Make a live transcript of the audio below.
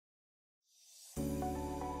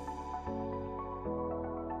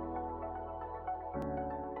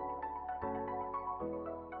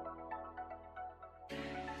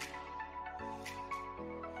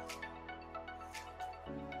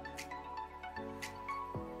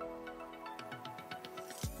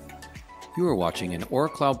You are watching an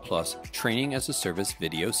ORACLOUD Plus Training as a Service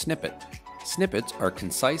video snippet. Snippets are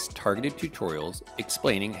concise, targeted tutorials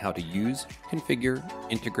explaining how to use, configure,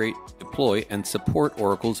 integrate, deploy, and support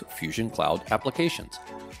Oracle's Fusion Cloud applications.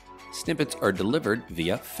 Snippets are delivered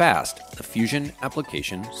via FAST, the Fusion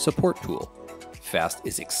Application Support Tool. FAST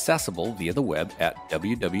is accessible via the web at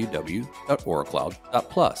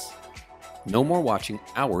www.oracloud.plus. No more watching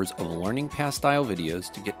hours of learning path style videos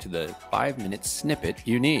to get to the 5-minute snippet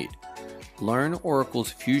you need. Learn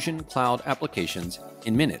Oracle's Fusion Cloud applications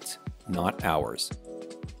in minutes, not hours.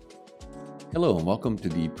 Hello and welcome to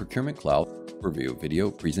the Procurement Cloud Overview video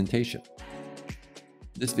presentation.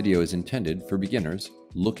 This video is intended for beginners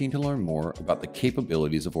looking to learn more about the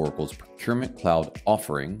capabilities of Oracle's Procurement Cloud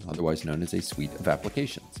offering, otherwise known as a suite of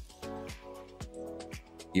applications.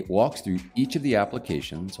 It walks through each of the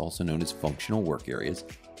applications, also known as functional work areas,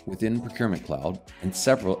 within Procurement Cloud and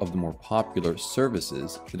several of the more popular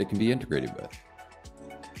services that it can be integrated with.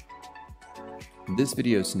 This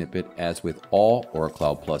video snippet, as with all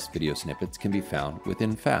ORACLOUD Plus video snippets, can be found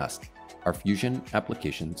within FAST, our Fusion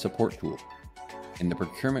Application Support Tool, in the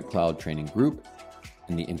Procurement Cloud Training Group,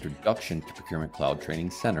 in the Introduction to Procurement Cloud Training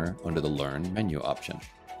Center under the Learn menu option.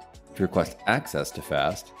 To request access to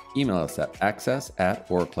FAST, email us at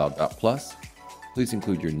access@oracloud.plus. Please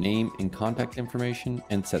include your name and contact information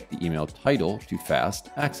and set the email title to FAST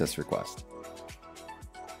Access Request.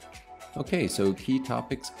 Okay, so key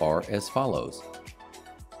topics are as follows.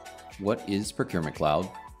 What is Procurement Cloud?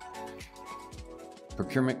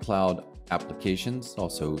 Procurement Cloud applications,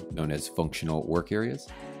 also known as functional work areas.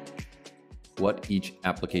 What each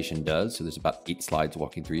application does, so there's about 8 slides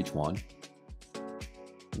walking through each one.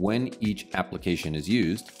 When each application is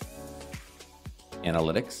used.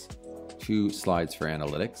 Analytics. 2 slides for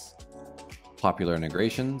analytics, popular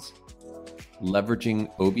integrations, leveraging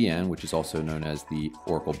OBN, which is also known as the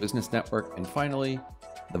Oracle Business Network, and finally,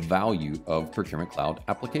 the value of Procurement Cloud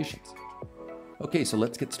applications. Okay, so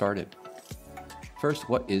let's get started. First,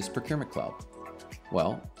 what is Procurement Cloud?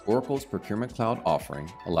 Well, Oracle's Procurement Cloud offering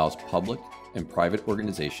allows public and private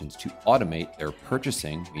organizations to automate their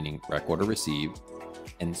purchasing, meaning rec order receive,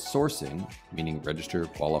 and sourcing, meaning register,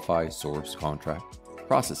 qualify, source, contract,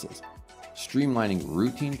 processes, streamlining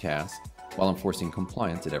routine tasks while enforcing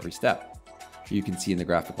compliance at every step. You can see in the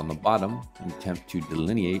graphic on the bottom an attempt to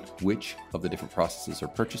delineate which of the different processes are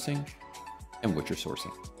purchasing and which are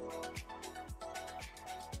sourcing.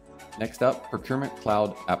 Next up, Procurement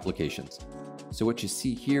Cloud applications. So what you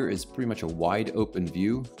see here is pretty much a wide open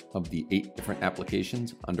view of the 8 different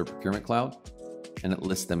applications under Procurement Cloud, and it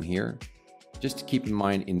lists them here. Just to keep in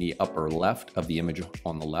mind, in the upper left of the image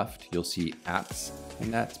on the left, you'll see apps,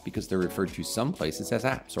 and that's because they're referred to some places as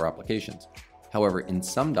apps or applications. However, in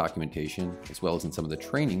some documentation, as well as in some of the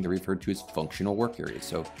training, they're referred to as functional work areas.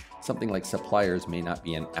 So something like suppliers may not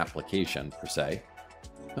be an application per se.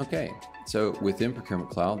 Okay, so within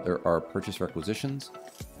Procurement Cloud, there are purchase requisitions,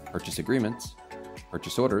 purchase agreements,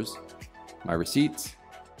 purchase orders, my receipts,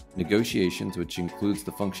 negotiations, which includes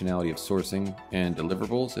the functionality of sourcing, and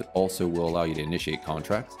deliverables. It also will allow you to initiate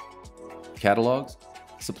contracts. Catalogs,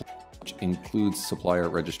 which includes supplier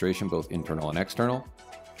registration, both internal and external.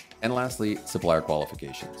 And lastly, supplier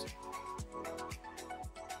qualifications.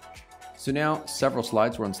 So now, several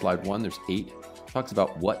slides. We're on slide 1. There's 8. Talks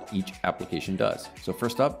about what each application does. So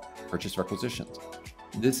first up, purchase requisitions.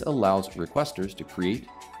 This allows requesters to create,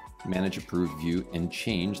 manage, approve, view, and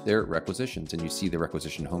change their requisitions. And you see the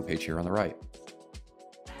requisition homepage here on the right.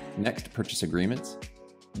 Next, purchase agreements.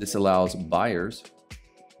 This allows buyers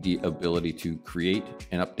the ability to create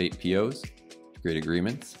and update POs, to create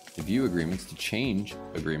agreements, to view agreements, to change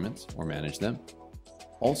agreements or manage them.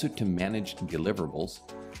 Also to manage deliverables,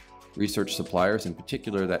 research suppliers, in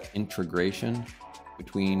particular that integration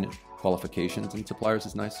between qualifications and suppliers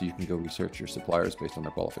is nice, so you can go research your suppliers based on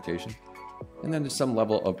their qualification. And then there's some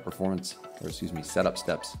level of performance, setup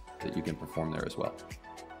steps that you can perform there as well.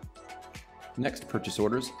 Next, purchase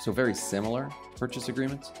orders. So very similar to purchase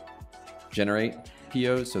agreements. Generate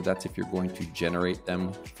POs, so that's if you're going to generate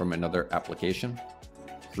them from another application.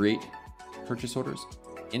 Create purchase orders.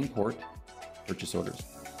 Import purchase orders.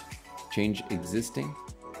 Change existing.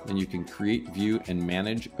 Then you can create, view, and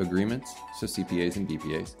manage agreements, so CPAs and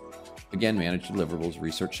DPAs. Again, manage deliverables,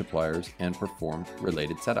 research suppliers, and perform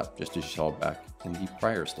related setup, just as you saw back in the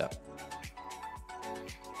prior step.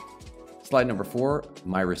 Slide number 4,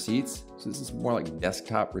 My Receipts. So this is more like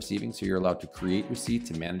desktop receiving, so you're allowed to create receipts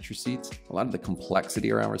and manage receipts. A lot of the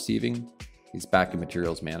complexity around receiving is back in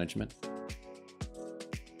materials management.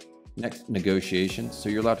 Next, negotiations. So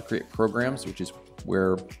you're allowed to create programs, which is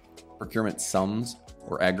where procurement sums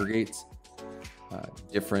or aggregates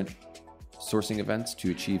different sourcing events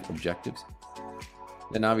to achieve objectives.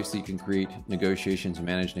 Then obviously you can create negotiations,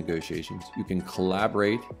 manage negotiations. You can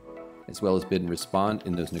collaborate as well as bid and respond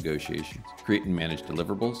in those negotiations. Create and manage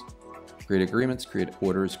deliverables, create agreements, create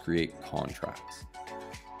orders, create contracts.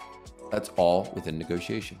 That's all within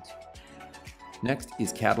negotiations. Next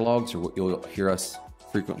is catalogs, or what you'll hear us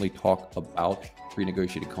frequently talk about,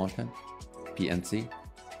 pre-negotiated content, PNC.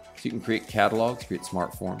 So you can create catalogs, create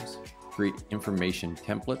SmartForms, create information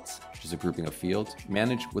templates, which is a grouping of fields,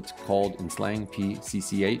 manage what's called in slang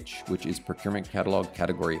PCCH, which is Procurement Catalog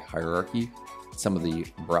Category Hierarchy, some of the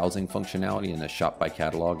browsing functionality, and the shop by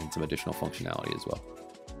catalog, and some additional functionality as well.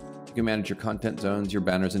 You can manage your content zones, your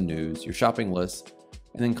banners and news, your shopping lists,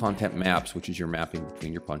 and then content maps, which is your mapping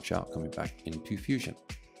between your punch out coming back into Fusion.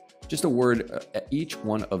 Just a word, each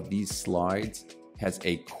one of these slides has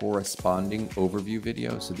a corresponding overview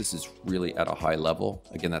video. So this is really at a high level.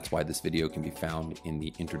 Again, that's why this video can be found in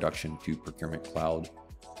the Introduction to Procurement Cloud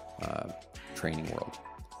training world.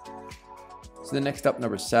 So the next up,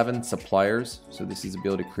 number 7, suppliers. So this is the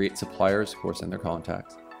ability to create suppliers, of course, and their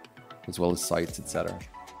contacts, as well as sites, etc.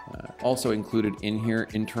 Also included in here,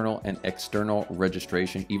 internal and external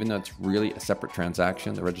registration. Even though it's really a separate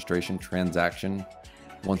transaction, the registration transaction,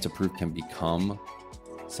 once approved, can become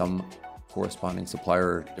some corresponding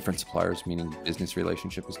supplier, different suppliers, meaning business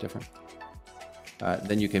relationship is different.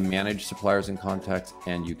 Then you can manage suppliers and contacts,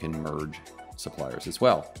 and you can merge suppliers as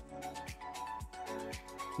well.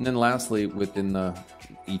 And then lastly, within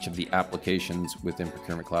each of the applications within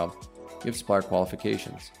Procurement Cloud, you have supplier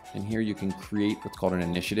qualifications. And here you can create what's called an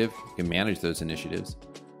initiative. You can manage those initiatives.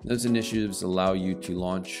 Those initiatives allow you to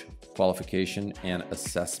launch qualification and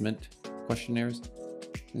assessment questionnaires.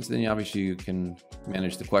 And so then obviously you can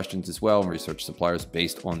manage the questions as well and research suppliers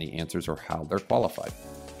based on the answers or how they're qualified.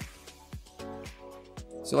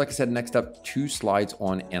 So like I said, next up, 2 slides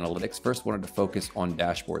on analytics. First, wanted to focus on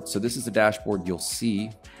dashboards. So this is a dashboard you'll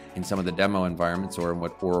see in some of the demo environments, or in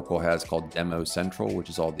what Oracle has called Demo Central, which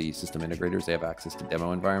is all the system integrators. They have access to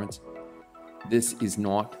demo environments. This is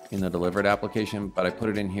not in the delivered application, but I put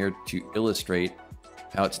it in here to illustrate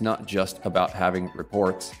how it's not just about having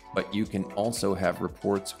reports, but you can also have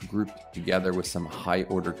reports grouped together with some high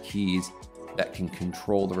order keys that can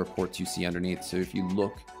control the reports you see underneath. So if you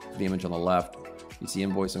look at the image on the left, you see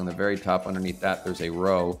invoicing on the very top. Underneath that, there's a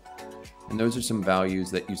row. And those are some values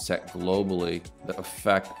that you set globally that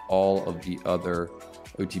affect all of the other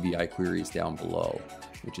OTBI queries down below,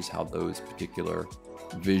 which is how those particular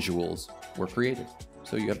visuals were created.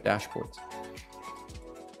 So you have dashboards.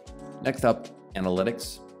 Next up,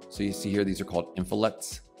 analytics. So you see here, these are called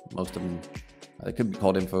Infolets. Most of them, they could be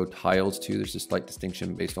called info tiles too. There's a slight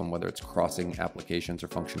distinction based on whether it's crossing applications or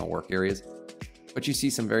functional work areas. But you see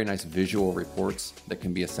some very nice visual reports that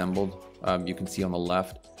can be assembled. You can see on the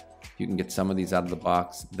left, you can get some of these out of the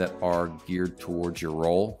box that are geared towards your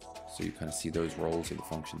role. So you kind of see those roles or the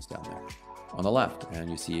functions down there on the left. And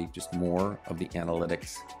you see just more of the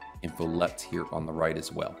analytics infolets here on the right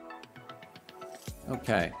as well.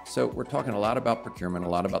 Okay, so we're talking a lot about procurement, a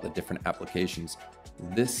lot about the different applications.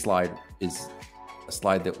 This slide is a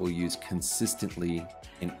slide that we'll use consistently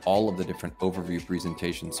in all of the different overview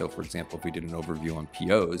presentations. So for example, if we did an overview on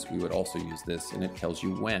POs, we would also use this, and it tells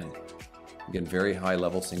you when. Again, very high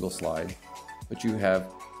level single slide, but you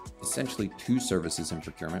have essentially 2 services in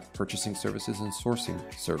procurement: purchasing services and sourcing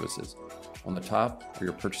services. On the top are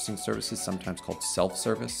your purchasing services, sometimes called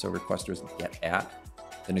self-service. So requesters get at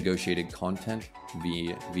the negotiated content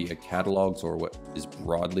via catalogs, or what is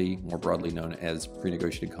more broadly known as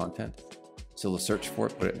pre-negotiated content. So they'll search for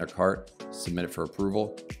it, put it in their cart, submit it for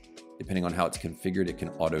approval. Depending on how it's configured, it can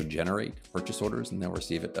auto-generate purchase orders, and they'll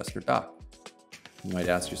receive it desk or dock. You might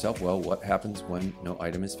ask yourself, well, what happens when no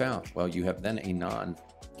item is found? Well, you have then a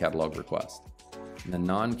non-catalog request. And the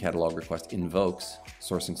non-catalog request invokes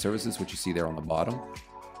sourcing services, which you see there on the bottom,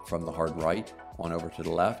 from the hard right on over to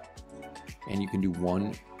the left. And you can do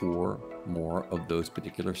one or more of those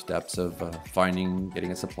particular steps of finding,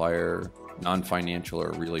 getting a supplier, non-financial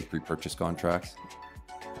or really pre-purchase contracts.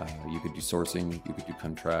 You could do sourcing, you could do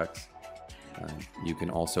contracts. You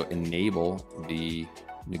can also enable the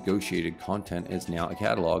negotiated content as now a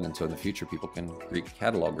catalog, and so in the future people can create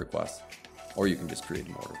catalog requests, or you can just create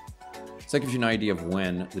an order. So that gives you an idea of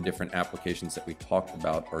when the different applications that we talked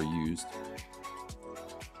about are used.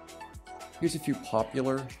 Here's a few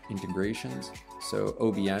popular integrations. So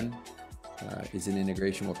OBN is an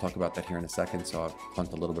integration. We'll talk about that here in a second, so I'll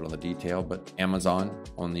punt a little bit on the detail, but Amazon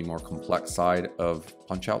on the more complex side of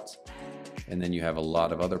punch-outs. And then you have a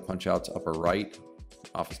lot of other punch-outs upper right: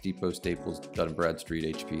 Office Depot, Staples, Dun &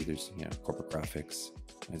 Bradstreet, HP. There's corporate graphics.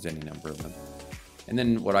 There's any number of them. And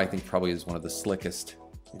then what I think probably is one of the slickest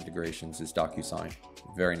integrations is DocuSign.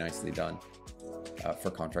 Very nicely done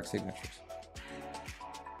for contract signatures.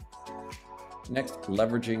 Next,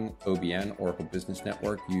 leveraging OBN, Oracle Business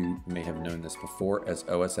Network. You may have known this before as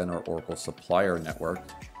OSN or Oracle Supplier Network.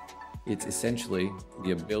 It's essentially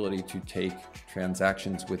the ability to take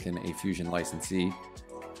transactions within a Fusion licensee,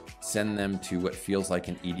 send them to what feels like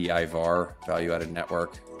an EDI VAR, value-added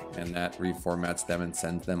network, and that reformats them and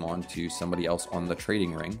sends them on to somebody else on the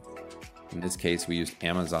trading ring. In this case, we used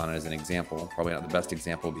Amazon as an example. Probably not the best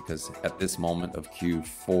example because at this moment of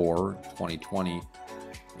Q4 2020,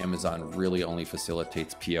 Amazon really only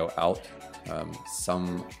facilitates PO out.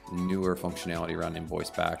 Some newer functionality around invoice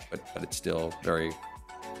back, but it's still very,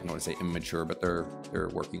 I don't want to say immature, but they're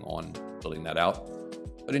working on building that out.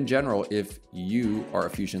 But in general, if you are a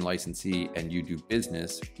Fusion licensee and you do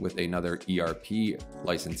business with another ERP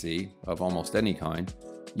licensee of almost any kind,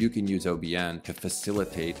 you can use OBN to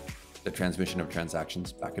facilitate the transmission of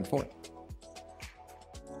transactions back and forth.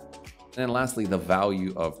 And then lastly, the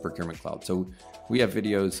value of Procurement Cloud. So we have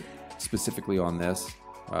videos specifically on this,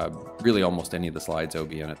 really almost any of the slides,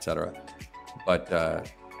 OBN, etc. But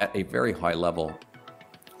at a very high level,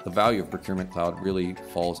 the value of Procurement Cloud really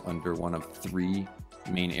falls under one of three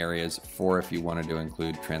main areas, four if you wanted to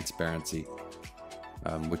include transparency,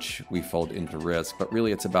 which we fold into risk. But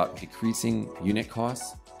really it's about decreasing unit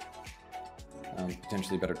costs,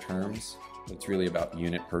 potentially better terms. It's really about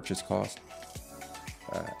unit purchase cost.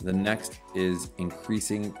 The next is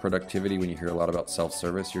increasing productivity. When you hear a lot about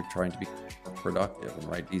self-service, you're trying to be productive, and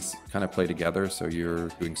right, these kind of play together. So you're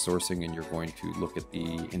doing sourcing and you're going to look at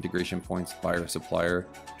the integration points, buyer, supplier,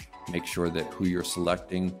 make sure that who you're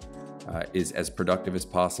selecting is as productive as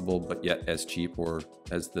possible, but yet as cheap or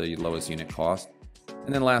as the lowest unit cost.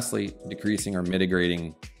 And then lastly, decreasing or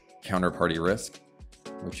mitigating counterparty risk,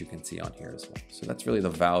 which you can see on here as well. So that's really the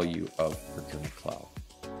value of Procurement Cloud.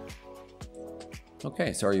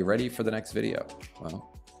 Okay, so are you ready for the next video?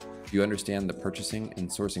 Well, do you understand the purchasing and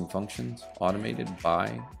sourcing functions automated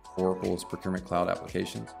by Oracle's Procurement Cloud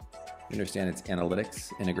applications? You understand its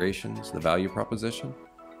analytics, integrations, the value proposition?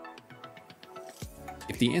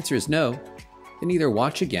 If the answer is no, then either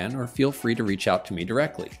watch again or feel free to reach out to me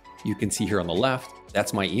directly. You can see here on the left,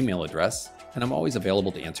 that's my email address, and I'm always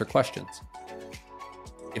available to answer questions.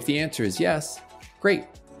 If the answer is yes, great,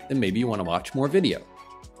 then maybe you want to watch more video.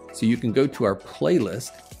 So you can go to our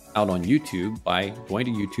playlist out on YouTube by going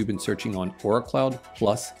to YouTube and searching on ORACLOUD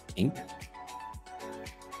Plus Inc.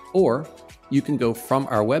 Or you can go from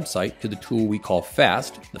our website to the tool we call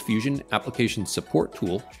FAST, the Fusion Application Support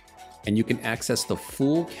Tool, and you can access the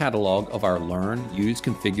full catalog of our Learn, Use,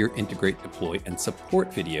 Configure, Integrate, Deploy, and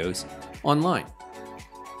Support videos online.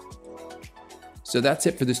 So that's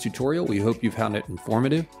it for this tutorial. We hope you found it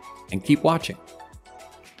informative and keep watching.